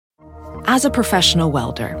As a professional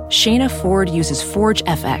welder, Shayna Ford uses Forge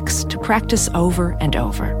FX to practice over and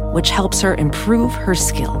over, which helps her improve her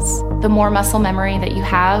skills. The more muscle memory that you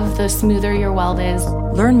have, the smoother your weld is.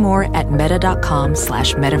 Learn more at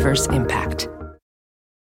meta.com/metaverseimpact.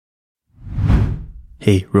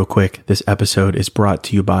 Hey, real quick, this episode is brought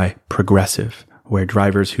to you by Progressive, where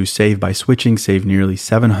drivers who save by switching save nearly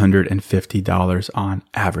 $750 on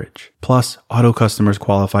average. Plus, auto customers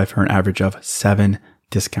qualify for an average of 7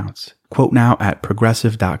 discounts. Quote now at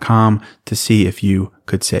progressive.com to see if you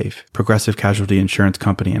could save. Progressive Casualty Insurance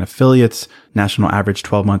Company and Affiliates. National average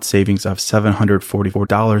 12-month savings of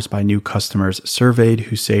 $744 by new customers surveyed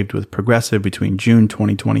who saved with Progressive between June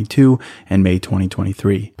 2022 and May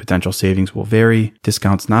 2023. Potential savings will vary.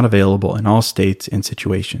 Discounts not available in all states and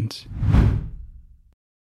situations.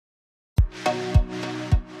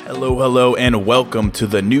 Hello, and welcome to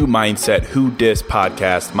the New Mindset Who Dis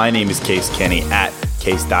podcast. My name is Case Kenny at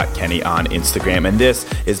Case.Kenny on Instagram, and this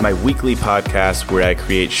is my weekly podcast where I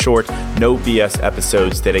create short, no BS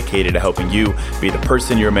episodes dedicated to helping you be the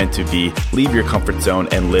person you're meant to be, leave your comfort zone,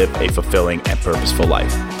 and live a fulfilling and purposeful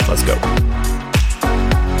life. Let's go.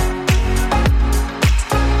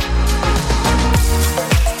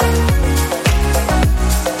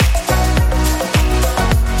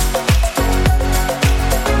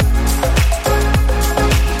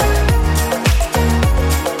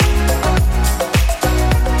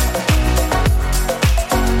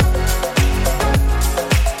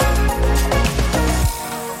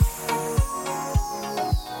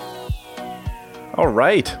 All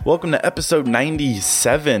right, welcome to episode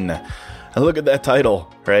 97. And look at that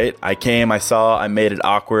title, right? I saw, I made it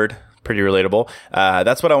awkward. Pretty relatable.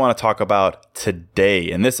 That's what I want to talk about today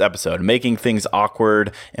in this episode. Making things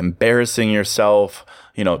awkward, embarrassing yourself,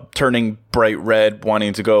 turning bright red,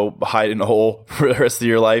 wanting to go hide in a hole for the rest of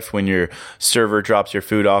your life when your server drops your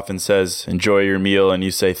food off and says, enjoy your meal, and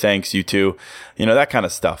you say, thanks, you too. That kind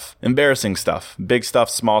of stuff. Embarrassing stuff. Big stuff,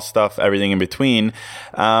 small stuff, everything in between.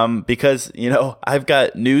 Because, I've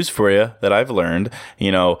got news for you that I've learned,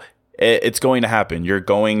 it's going to happen. You're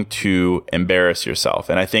going to embarrass yourself.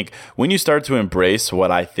 And I think when you start to embrace what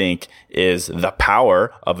I think is the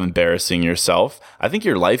power of embarrassing yourself, I think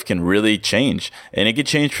your life can really change. And it can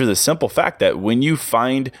change for the simple fact that when you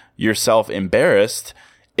find yourself embarrassed,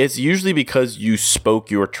 it's usually because you spoke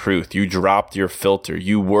your truth. You dropped your filter.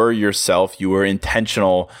 You were yourself. You were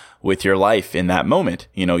intentional with your life in that moment.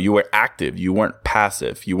 You were active. You weren't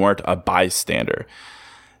passive. You weren't a bystander.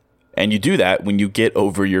 And you do that when you get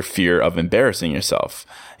over your fear of embarrassing yourself,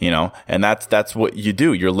 and that's what you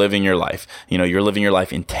do. You're living your life, you're living your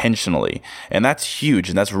life intentionally. And that's huge.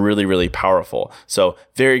 And that's really, really powerful. So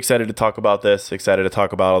very excited to talk about this, excited to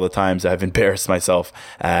talk about all the times I've embarrassed myself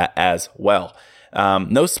as well.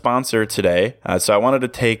 No sponsor today. So I wanted to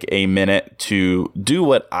take a minute to do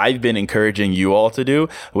what I've been encouraging you all to do,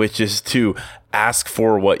 which is to ask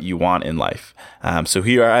for what you want in life. So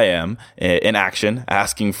here I am in action,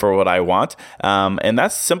 asking for what I want. And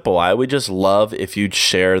that's simple. I would just love if you'd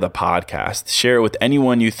share the podcast, share it with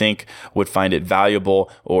anyone you think would find it valuable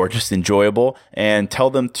or just enjoyable, and tell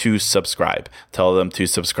them to subscribe. Tell them to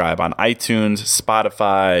subscribe on iTunes,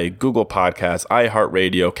 Spotify, Google Podcasts,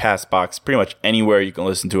 iHeartRadio, CastBox, pretty much anywhere you can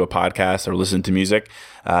listen to a podcast or listen to music.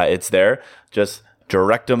 It's there. Just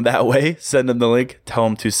direct them that way, send them the link, tell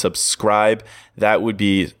them to subscribe. That would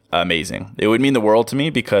be amazing. It would mean the world to me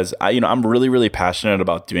because I'm really, really passionate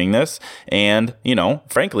about doing this. And,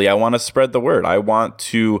 frankly, I want to spread the word. I want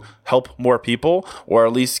to help more people, or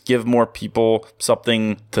at least give more people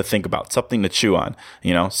something to think about, something to chew on,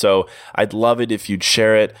 So I'd love it if you'd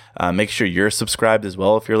share it. Make sure you're subscribed as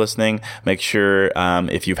well if you're listening. Make sure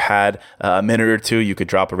if you've had a minute or two, you could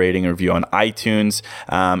drop a rating and review on iTunes.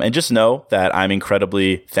 And just know that I'm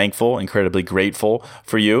incredibly thankful, incredibly grateful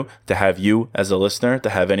for you, to have you as a listener, to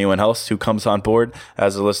have anyone else who comes on board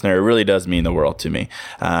as a listener. It really does mean the world to me.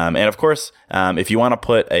 And of course, if you want to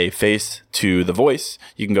put a face to the voice,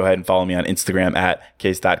 you can go ahead and follow me on Instagram at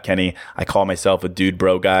Case.Kenny. I call myself a dude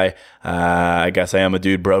bro guy. I guess I am a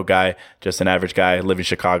dude bro guy, just an average guy, live in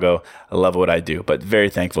Chicago. I love what I do, but very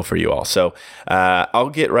thankful for you all. So I'll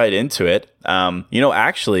get right into it.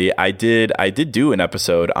 Actually, I did do an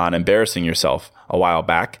episode on embarrassing yourself a while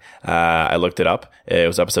back. I looked it up. It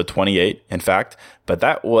was episode 28, in fact, but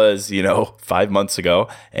that was, 5 months ago.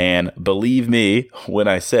 And believe me when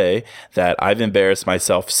I say that I've embarrassed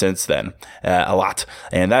myself since then a lot.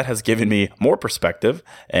 And that has given me more perspective.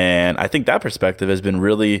 And I think that perspective has been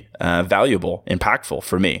really valuable, impactful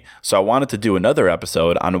for me. So I wanted to do another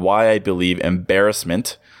episode on why I believe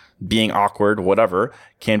embarrassment, being awkward, whatever,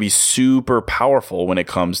 can be super powerful when it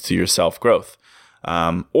comes to your self-growth.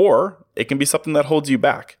 or it can be something that holds you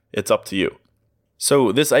back. It's up to you.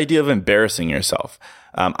 So this idea of embarrassing yourself,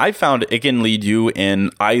 I found it can lead you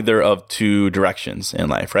in either of two directions in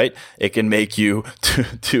life, right? It can make you,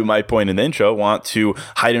 to my point in the intro, want to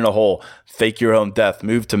hide in a hole, fake your own death,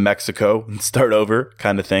 move to Mexico and start over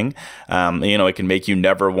kind of thing. It can make you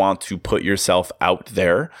never want to put yourself out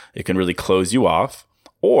there. It can really close you off.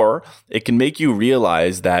 Or it can make you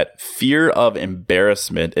realize that fear of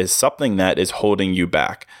embarrassment is something that is holding you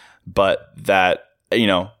back, but that,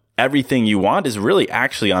 everything you want is really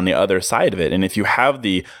actually on the other side of it. And if you have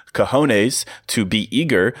the cojones to be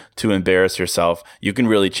eager to embarrass yourself, you can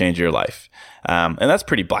really change your life. And that's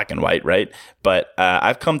pretty black and white, right? But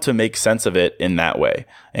I've come to make sense of it in that way.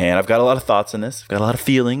 And I've got a lot of thoughts in this. I've got a lot of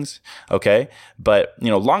feelings, okay? But,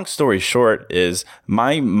 long story short is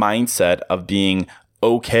my mindset of being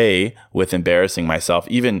okay with embarrassing myself,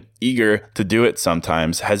 even eager to do it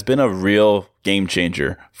sometimes, has been a real game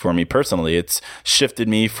changer for me personally. It's shifted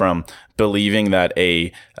me from believing that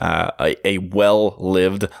a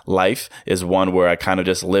well-lived life is one where I kind of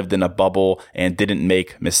just lived in a bubble and didn't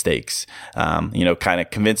make mistakes. Kind of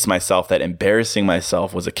convinced myself that embarrassing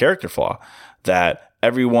myself was a character flaw, that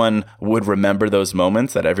everyone would remember those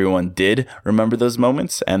moments, that everyone did remember those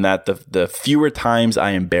moments, and that the fewer times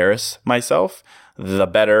I embarrass myself, the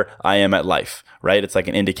better I am at life, right? It's like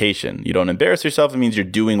an indication. You don't embarrass yourself, it means you're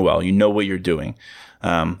doing well. You know what you're doing.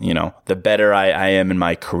 The better I am in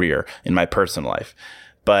my career, in my personal life.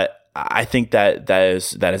 But I think that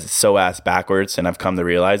is so ass backwards, and I've come to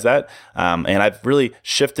realize that. And I've really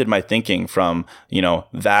shifted my thinking from,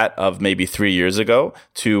 that of maybe 3 years ago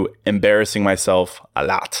to embarrassing myself a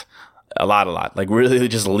lot, like really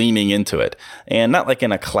just leaning into it, and not like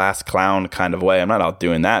in a class clown kind of way. I'm not out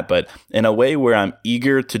doing that, but in a way where I'm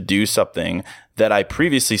eager to do something that I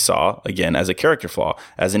previously saw, again, as a character flaw,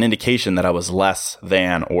 as an indication that I was less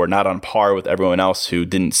than or not on par with everyone else who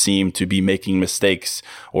didn't seem to be making mistakes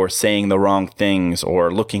or saying the wrong things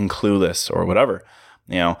or looking clueless or whatever,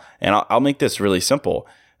 and I'll make this really simple,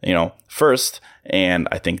 first, and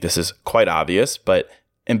I think this is quite obvious, but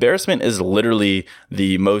embarrassment is literally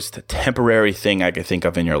the most temporary thing I could think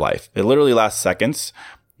of in your life. It literally lasts seconds.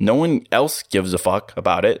 No one else gives a fuck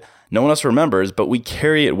about it. No one else remembers, but we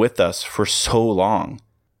carry it with us for so long.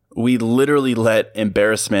 We literally let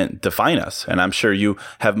embarrassment define us. And I'm sure you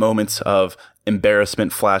have moments of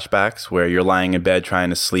embarrassment flashbacks where you're lying in bed trying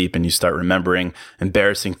to sleep and you start remembering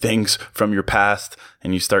embarrassing things from your past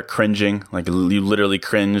and you start cringing, like you literally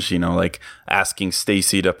cringe, like asking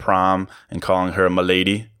Stacy to prom and calling her my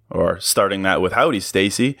lady, or starting that with howdy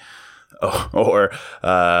Stacy, or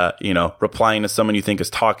replying to someone you think is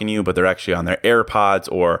talking to you but they're actually on their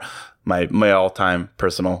AirPods, or my all-time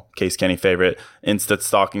personal Case Kenny favorite, insta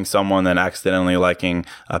stalking someone and accidentally liking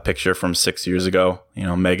a picture from 6 years ago.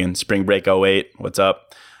 Megan, spring break 08, what's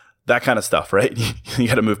up? That kind of stuff, right? You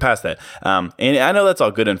got to move past that. And I know that's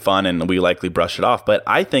all good and fun and we likely brush it off, but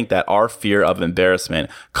I think that our fear of embarrassment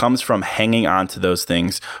comes from hanging on to those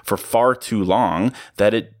things for far too long,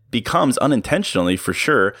 that it becomes unintentionally, for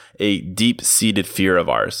sure, a deep-seated fear of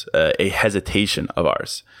ours, a hesitation of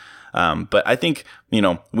ours. But I think,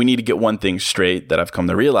 we need to get one thing straight that I've come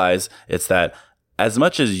to realize. It's that as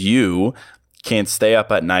much as you can't stay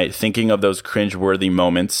up at night thinking of those cringeworthy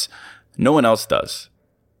moments, no one else does.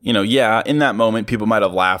 In that moment, people might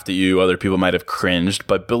have laughed at you, other people might have cringed,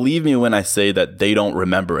 but believe me when I say that they don't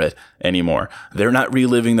remember it anymore. They're not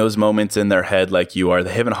reliving those moments in their head like you are.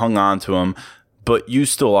 They haven't hung on to them. But you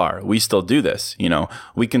still are. We still do this.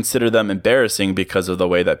 We consider them embarrassing because of the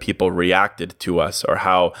way that people reacted to us or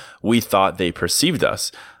how we thought they perceived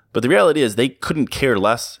us. But the reality is they couldn't care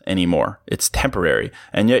less anymore. It's temporary.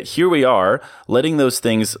 And yet here we are letting those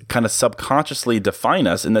things kind of subconsciously define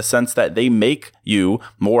us, in the sense that they make you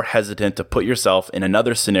more hesitant to put yourself in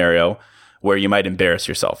another scenario where you might embarrass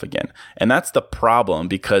yourself again. And that's the problem,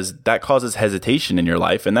 because that causes hesitation in your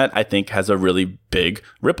life. And that, I think, has a really big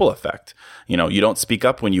ripple effect. You don't speak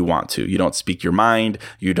up when you want to. You don't speak your mind.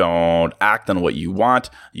 You don't act on what you want.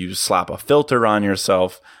 You slap a filter on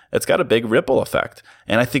yourself. It's got a big ripple effect.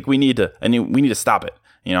 And I think we need to stop it,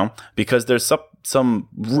 because there's some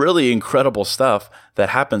really incredible stuff that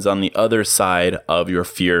happens on the other side of your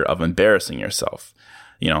fear of embarrassing yourself.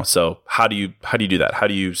 So how do you do that? How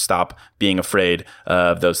do you stop being afraid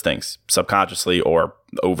of those things, subconsciously or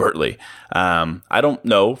overtly? I don't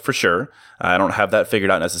know for sure. I don't have that figured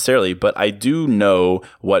out necessarily, but I do know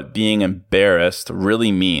what being embarrassed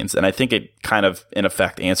really means. And I think it kind of, in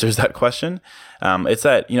effect, answers that question. It's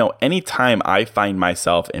that, anytime I find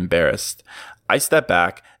myself embarrassed, I step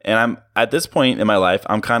back and I'm at this point in my life,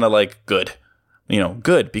 I'm kind of like, good.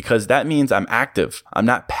 good, because that means I'm active. I'm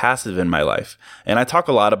not passive in my life. And I talk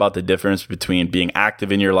a lot about the difference between being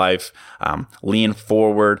active in your life, lean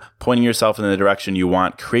forward, pointing yourself in the direction you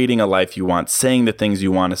want, creating a life you want, saying the things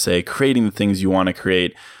you want to say, creating the things you want to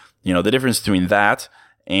create. The difference between that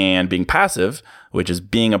and being passive, which is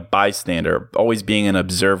being a bystander, always being an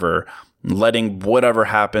observer, letting whatever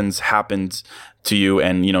happens to you,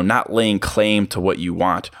 and not laying claim to what you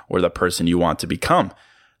want or the person you want to become.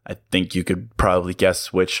 I think you could probably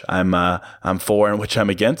guess which I'm for and which I'm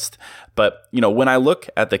against. But, when I look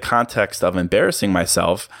at the context of embarrassing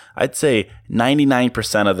myself, I'd say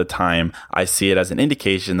 99% of the time I see it as an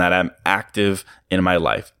indication that I'm active in my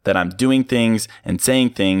life, that I'm doing things and saying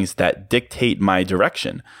things that dictate my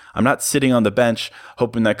direction. I'm not sitting on the bench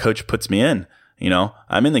hoping that coach puts me in.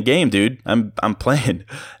 I'm in the game, dude. I'm playing.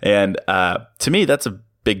 And to me, that's a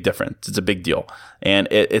big difference. It's a big deal. And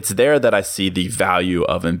it's there that I see the value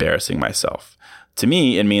of embarrassing myself. To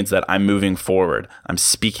me, it means that I'm moving forward. I'm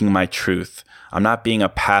speaking my truth. I'm not being a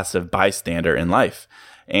passive bystander in life.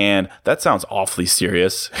 And that sounds awfully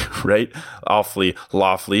serious, right? Awfully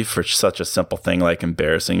lofty for such a simple thing like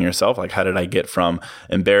embarrassing yourself. Like, how did I get from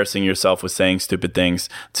embarrassing yourself with saying stupid things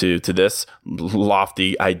to this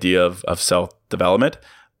lofty idea of self-development?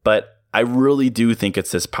 But I really do think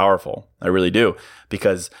it's this powerful. I really do.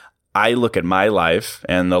 Because I look at my life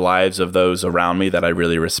and the lives of those around me that I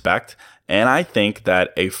really respect, and I think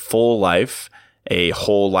that a full life, a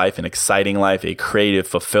whole life, an exciting life, a creative,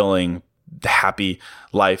 fulfilling, happy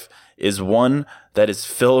life is one that is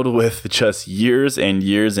filled with just years and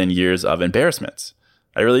years and years of embarrassments.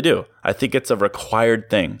 I really do. I think it's a required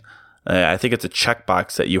thing. I think it's a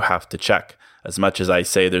checkbox that you have to check. As much as I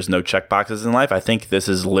say there's no checkboxes in life, I think this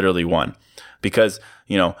is literally one. Because,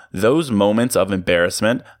 those moments of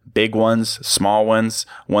embarrassment, big ones, small ones,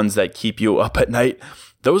 ones that keep you up at night,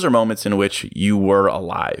 those are moments in which you were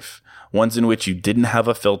alive. Ones in which you didn't have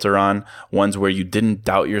a filter on, ones where you didn't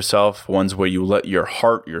doubt yourself, ones where you let your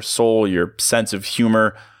heart, your soul, your sense of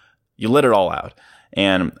humor, you let it all out.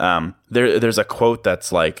 And there's a quote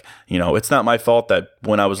that's like, it's not my fault that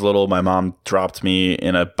when I was little, my mom dropped me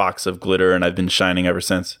in a box of glitter and I've been shining ever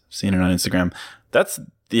since. I've seen it on Instagram. That's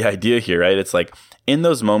the idea here, right? It's like in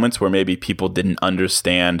those moments where maybe people didn't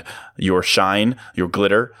understand your shine, your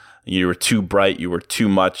glitter, you were too bright, you were too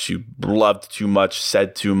much, you loved too much,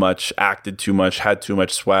 said too much, acted too much, had too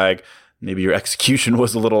much swag, maybe your execution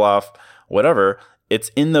was a little off, whatever. It's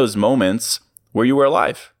in those moments where you were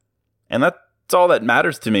alive. And that's all that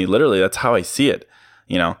matters to me. Literally, that's how I see it.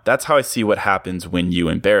 That's how I see what happens when you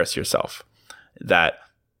embarrass yourself. That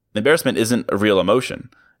embarrassment isn't a real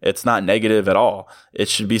emotion. It's not negative at all. It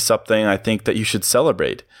should be something I think that you should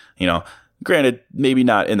celebrate. Granted, maybe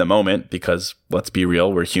not in the moment, because let's be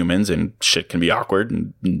real, we're humans and shit can be awkward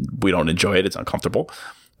and we don't enjoy it. It's uncomfortable.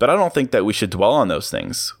 But I don't think that we should dwell on those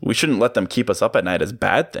things. We shouldn't let them keep us up at night as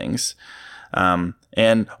bad things.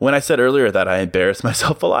 And when I said earlier that I embarrass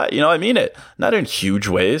myself a lot, I mean it. Not in huge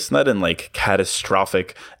ways, not in like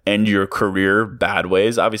catastrophic end your career bad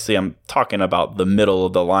ways. Obviously, I'm talking about the middle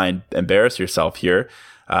of the line, embarrass yourself here.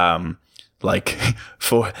 I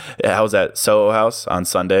was at Soho House on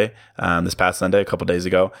Sunday, this past Sunday, a couple days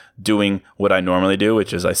ago, doing what I normally do,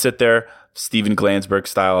 which is I sit there, Steven Glansberg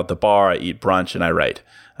style at the bar, I eat brunch, and I write.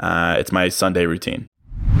 It's my Sunday routine.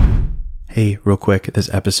 Hey, real quick, this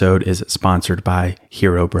episode is sponsored by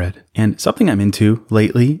Hero Bread. And something I'm into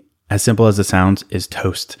lately, as simple as it sounds, is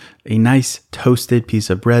toast. A nice toasted piece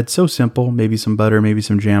of bread, so simple, maybe some butter, maybe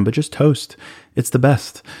some jam, but just toast. It's the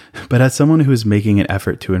best. But as someone who is making an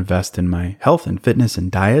effort to invest in my health and fitness and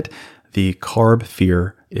diet, the carb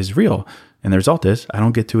fear is real. And the result is I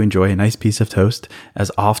don't get to enjoy a nice piece of toast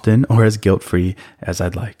as often or as guilt-free as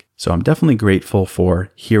I'd like. So I'm definitely grateful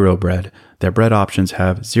for Hero Bread. Their bread options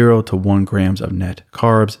have 0 to 1 grams of net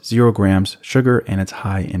carbs, 0 grams sugar, and it's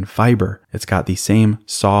high in fiber. It's got the same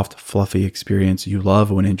soft, fluffy experience you love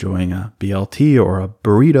when enjoying a BLT or a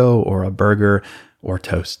burrito or a burger or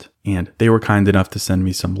toast. And they were kind enough to send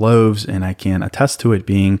me some loaves, and I can attest to it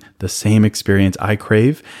being the same experience I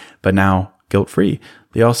crave, but now guilt-free.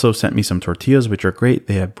 They also sent me some tortillas, which are great.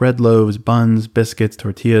 They have bread loaves, buns, biscuits,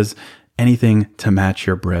 tortillas, anything to match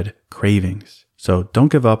your bread cravings. So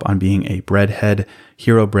don't give up on being a breadhead.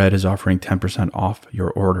 Hero Bread is offering 10% off your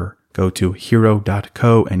order. Go to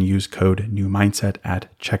hero.co and use code NEWMINDSET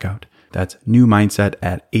at checkout. That's NEWMINDSET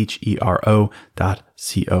at hero.co.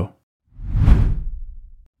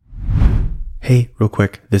 Hey, real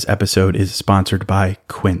quick, this episode is sponsored by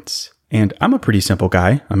Quince. And I'm a pretty simple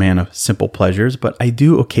guy, a man of simple pleasures, but I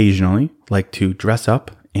do occasionally like to dress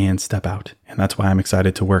up and step out. And that's why I'm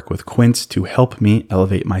excited to work with Quince to help me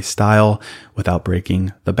elevate my style without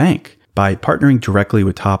breaking the bank. By partnering directly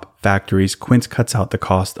with top factories, Quince cuts out the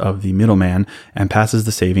cost of the middleman and passes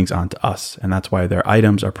the savings on to us. And that's why their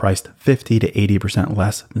items are priced 50 to 80%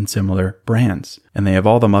 less than similar brands. And they have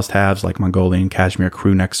all the must-haves like Mongolian cashmere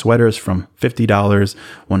crew neck sweaters from $50,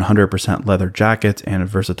 100% leather jackets, and a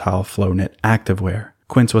versatile flow knit activewear.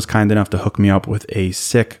 Quince was kind enough to hook me up with a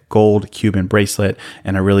sick gold Cuban bracelet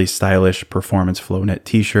and a really stylish performance flow knit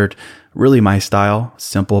t-shirt. Really my style,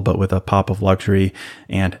 simple but with a pop of luxury,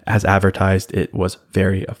 and as advertised, it was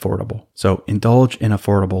very affordable. So indulge in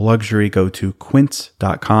affordable luxury. Go to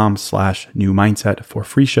quince.com/new mindset for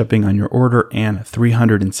free shipping on your order and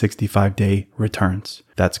 365-day returns.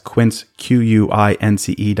 That's Quince,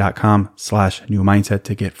 QUINCE.com/new mindset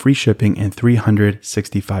to get free shipping and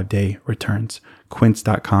 365-day returns.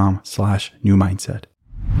 Quince.com/new mindset.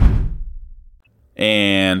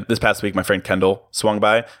 And this past week, my friend Kendall swung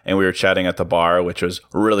by and we were chatting at the bar, which was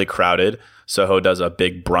really crowded. Soho does a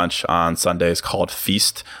big brunch on Sundays called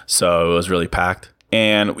Feast. So it was really packed.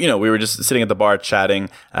 And, we were just sitting at the bar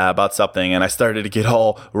chatting about something. And I started to get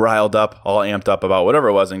all riled up, all amped up about whatever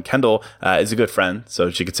it was. And Kendall is a good friend,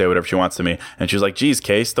 so she could say whatever she wants to me. And she was like, geez,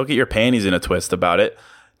 Case, don't get your panties in a twist about it.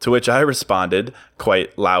 To which I responded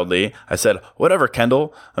quite loudly. I said, whatever,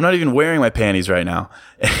 Kendall. I'm not even wearing my panties right now.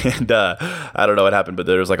 And I don't know what happened, but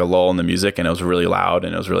there was like a lull in the music and it was really loud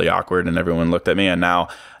and it was really awkward and everyone looked at me. And now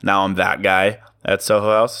I'm that guy at Soho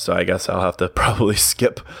House. So I guess I'll have to probably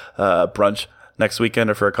skip brunch next weekend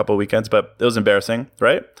or for a couple of weekends. But it was embarrassing,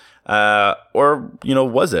 right? Or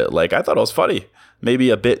was it? Like, I thought it was funny. Maybe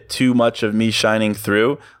a bit too much of me shining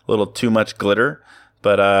through, a little too much glitter.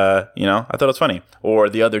 But, I thought it was funny. Or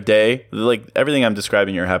the other day, like everything I'm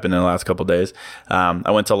describing here happened in the last couple of days.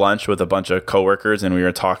 I went to lunch with a bunch of coworkers and we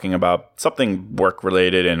were talking about something work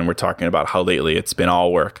related. And we're talking about how lately it's been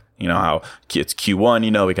all work. How it's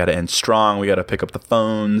Q1, we got to end strong. We got to pick up the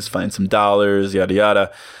phones, find some dollars, yada,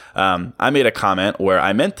 yada. I made a comment where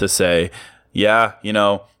I meant to say, yeah,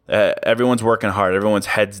 everyone's working hard. Everyone's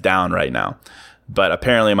heads down right now. But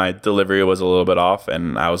apparently my delivery was a little bit off.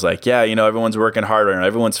 And I was like, yeah, everyone's working harder and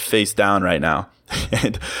everyone's face down right now.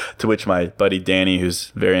 And to which my buddy Danny, who's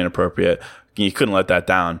very inappropriate, he couldn't let that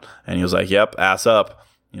down. And he was like, yep, ass up,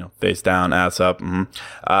 face down, ass up. Mm-hmm.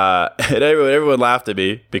 And everyone laughed at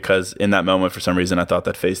me because in that moment, for some reason, I thought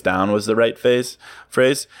that face down was the right phrase.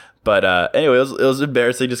 But anyway, it was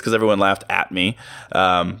embarrassing just because everyone laughed at me.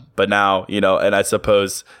 But now, and I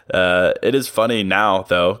suppose it is funny now,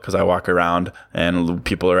 though, because I walk around and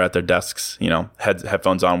people are at their desks,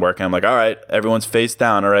 headphones on working. I'm like, all right, everyone's face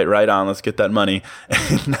down. All right on. Let's get that money.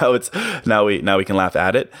 And now we can laugh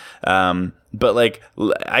at it. But like,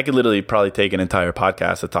 I could literally probably take an entire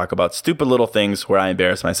podcast to talk about stupid little things where I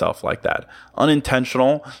embarrass myself like that.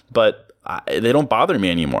 Unintentional, but they don't bother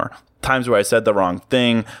me anymore. Times where I said the wrong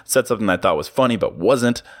thing, said something I thought was funny but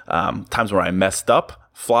wasn't. Times where I messed up,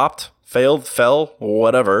 flopped, failed, fell,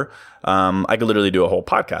 whatever. I could literally do a whole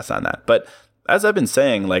podcast on that. But as I've been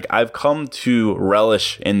saying, like, I've come to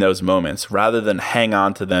relish in those moments rather than hang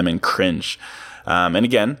on to them and cringe. And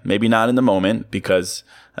again, maybe not in the moment because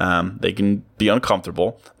they can be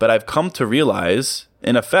uncomfortable. But I've come to realize,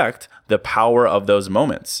 in effect, the power of those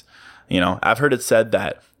moments. I've heard it said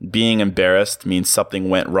that being embarrassed means something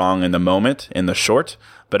went wrong in the moment, in the short,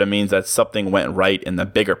 but it means that something went right in the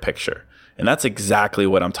bigger picture. And that's exactly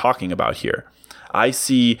what I'm talking about here. I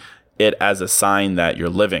see it as a sign that you're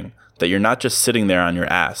living, that you're not just sitting there on your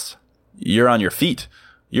ass. You're on your feet.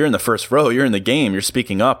 You're in the first row. You're in the game. You're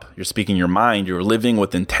speaking up. You're speaking your mind. You're living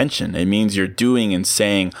with intention. It means you're doing and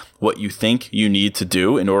saying what you think you need to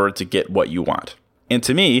do in order to get what you want. And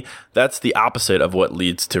to me, that's the opposite of what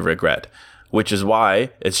leads to regret, which is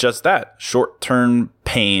why it's just that short-term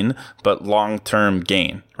pain, but long-term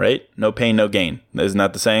gain, right? No pain, no gain. Isn't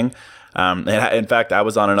that the saying? And in fact, I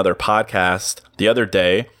was on another podcast the other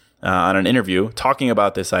day on an interview talking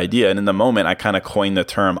about this idea. And in the moment, I kind of coined the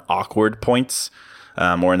term awkward points,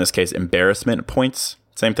 or in this case, embarrassment points.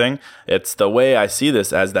 Same thing. It's the way I see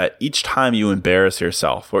this as that each time you embarrass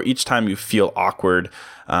yourself or each time you feel awkward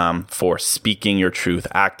for speaking your truth,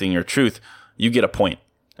 acting your truth, you get a point,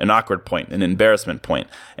 an awkward point, an embarrassment point.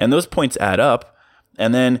 And those points add up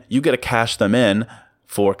and then you get to cash them in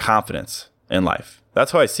for confidence in life.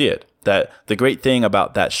 That's how I see it. That the great thing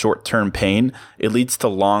about that short-term pain, it leads to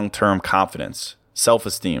long-term confidence,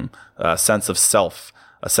 self-esteem, a sense of self,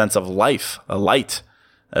 a sense of life, a light,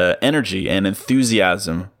 energy and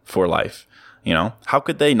enthusiasm for life. How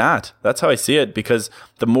could they not? That's how I see it, because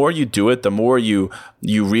the more you do it, the more you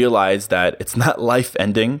realize that it's not life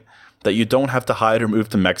ending. that you don't have to hide or move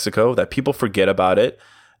to Mexico, that people forget about it.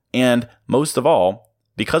 And most of all,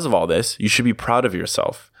 because of all this, you should be proud of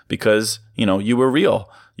yourself because, you were real,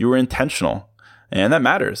 you were intentional. And that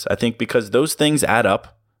matters, I think, because those things add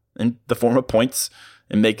up in the form of points.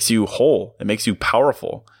 It makes you whole. It makes you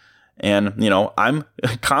powerful. And, I'm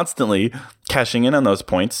constantly cashing in on those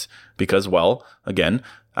points because, well, again,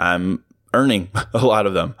 I'm earning a lot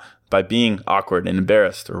of them by being awkward and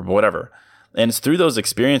embarrassed or whatever. And it's through those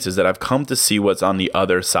experiences that I've come to see what's on the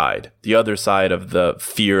other side of the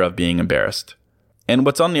fear of being embarrassed. And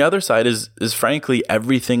what's on the other side is frankly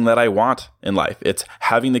everything that I want in life. It's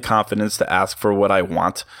having the confidence to ask for what I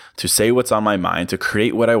want, to say what's on my mind, to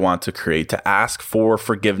create what I want to create, to ask for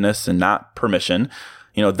forgiveness and not permission.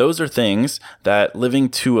 Those are things that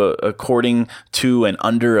living according to and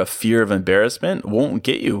under a fear of embarrassment won't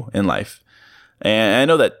get you in life. And I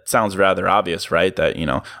know that sounds rather obvious, right? That,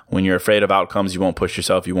 when you're afraid of outcomes, you won't push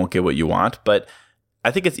yourself, you won't get what you want. But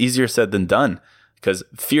I think it's easier said than done because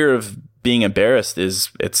fear of being embarrassed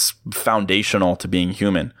it's foundational to being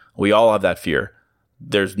human. We all have that fear.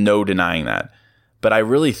 There's no denying that. But I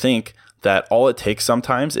really think that all it takes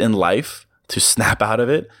sometimes in life to snap out of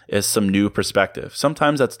it is some new perspective.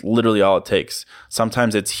 Sometimes that's literally all it takes.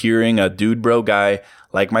 Sometimes it's hearing a dude bro guy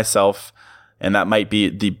like myself, and that might be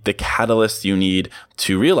the catalyst you need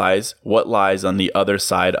to realize what lies on the other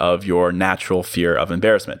side of your natural fear of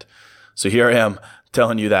embarrassment. So here I am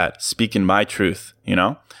telling you that, speaking my truth,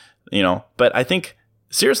 but I think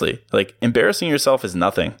seriously, like embarrassing yourself is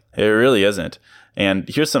nothing. It really isn't. And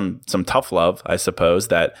here's some tough love, I suppose,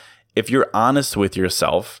 that if you're honest with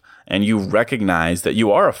yourself and you recognize that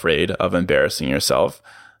you are afraid of embarrassing yourself,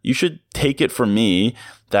 you should take it from me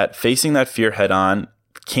that facing that fear head on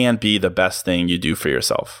can be the best thing you do for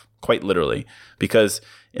yourself, quite literally. Because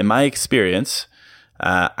in my experience,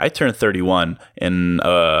 I turned 31 in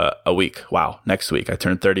a week. Wow, next week I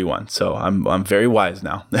turned 31. So I'm very wise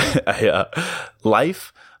now.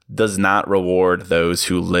 Life does not reward those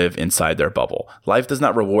who live inside their bubble. Life does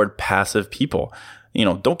not reward passive people.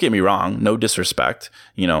 Don't get me wrong, no disrespect.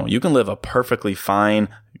 You can live a perfectly fine,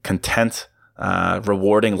 content,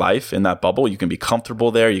 rewarding life in that bubble. You can be comfortable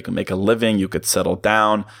there. You can make a living. You could settle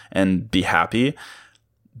down and be happy.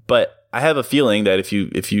 But I have a feeling that if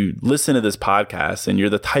you listen to this podcast and you're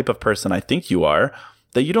the type of person I think you are,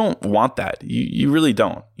 that you don't want that. You really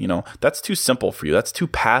don't. That's too simple for you. That's too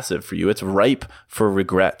passive for you. It's ripe for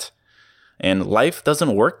regret. And life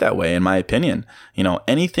doesn't work that way, in my opinion.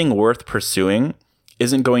 Anything worth pursuing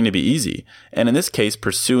isn't going to be easy. And in this case,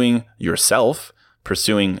 pursuing yourself,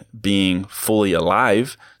 pursuing being fully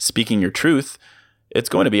alive, speaking your truth, it's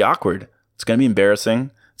going to be awkward. It's going to be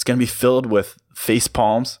embarrassing. It's going to be filled with face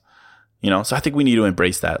palms. So I think we need to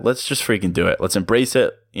embrace that. Let's just freaking do it. Let's embrace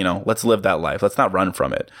it. Let's live that life. Let's not run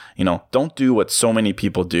from it. Don't do what so many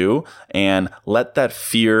people do and let that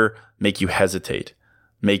fear make you hesitate,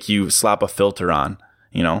 make you slap a filter on.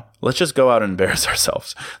 Let's just go out and embarrass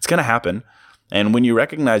ourselves. It's going to happen. And when you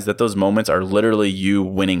recognize that those moments are literally you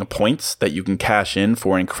winning points that you can cash in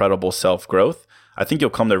for incredible self-growth, I think you'll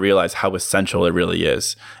come to realize how essential it really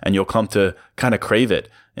is. And you'll come to kind of crave it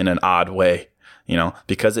in an odd way.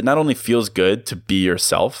 Because it not only feels good to be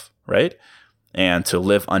yourself, right? And to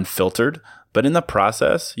live unfiltered, but in the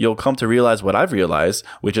process, you'll come to realize what I've realized,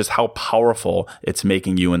 which is how powerful it's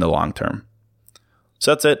making you in the long term.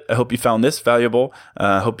 So that's it. I hope you found this valuable.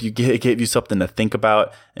 I hope it gave you something to think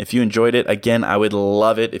about. If you enjoyed it, again, I would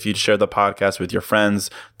love it if you'd share the podcast with your friends,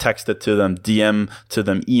 text it to them, DM to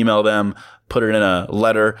them, email them, put it in a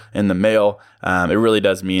letter in the mail. It really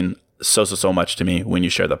does mean so much to me when you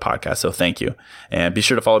share the podcast. So thank you. And be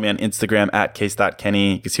sure to follow me on Instagram at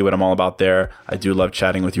case.kenny. You can see what I'm all about there. I do love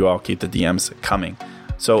chatting with you all. Keep the DMs coming.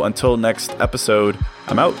 So until next episode,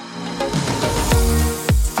 I'm out.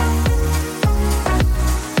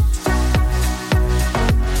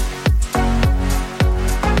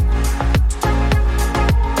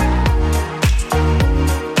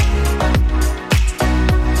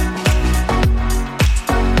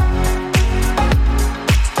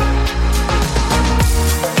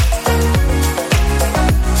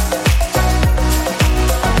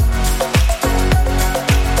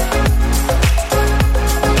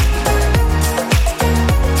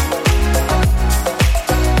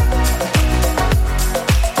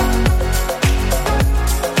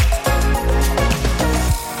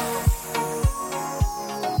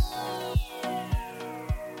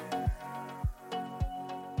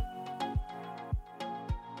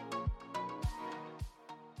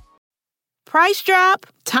 Price drop?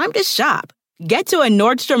 Time to shop. Get to a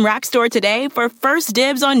Nordstrom Rack store today for first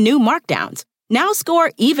dibs on new markdowns. Now score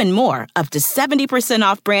even more, up to 70%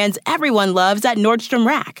 off brands everyone loves at Nordstrom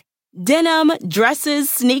Rack. Denim, dresses,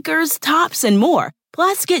 sneakers, tops, and more.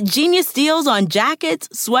 Plus, get genius deals on jackets,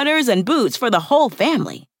 sweaters, and boots for the whole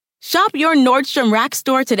family. Shop your Nordstrom Rack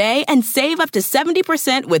store today and save up to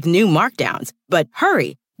 70% with new markdowns. But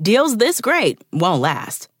hurry, deals this great won't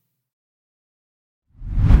last.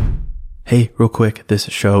 Hey, real quick, this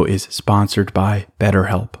show is sponsored by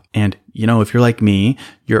BetterHelp. And, if you're like me,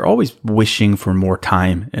 you're always wishing for more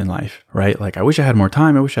time in life, right? Like, I wish I had more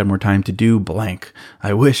time. I wish I had more time to do blank.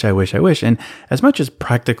 I wish. And as much as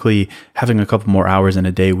practically having a couple more hours in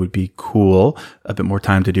a day would be cool, a bit more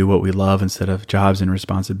time to do what we love instead of jobs and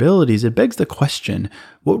responsibilities, it begs the question,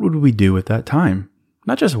 what would we do with that time?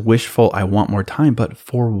 Not just wishful, I want more time, but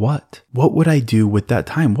for what? What would I do with that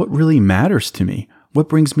time? What really matters to me? What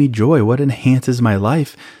brings me joy? What enhances my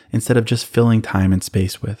life instead of just filling time and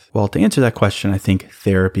space with? Well, to answer that question, I think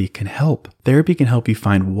therapy can help. Therapy can help you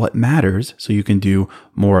find what matters so you can do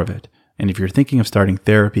more of it. And if you're thinking of starting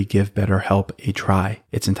therapy, give BetterHelp a try.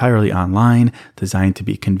 It's entirely online, designed to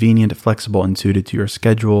be convenient, flexible, and suited to your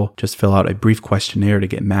schedule. Just fill out a brief questionnaire to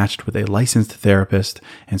get matched with a licensed therapist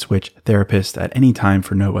and switch therapists at any time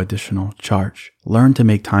for no additional charge. Learn to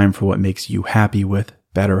make time for what makes you happy with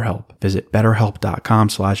BetterHelp. Visit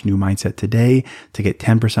betterhelp.com/newmindset today to get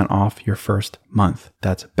 10% off your first month.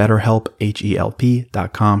 That's BetterHelp,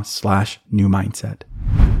 HELP.com/newmindset.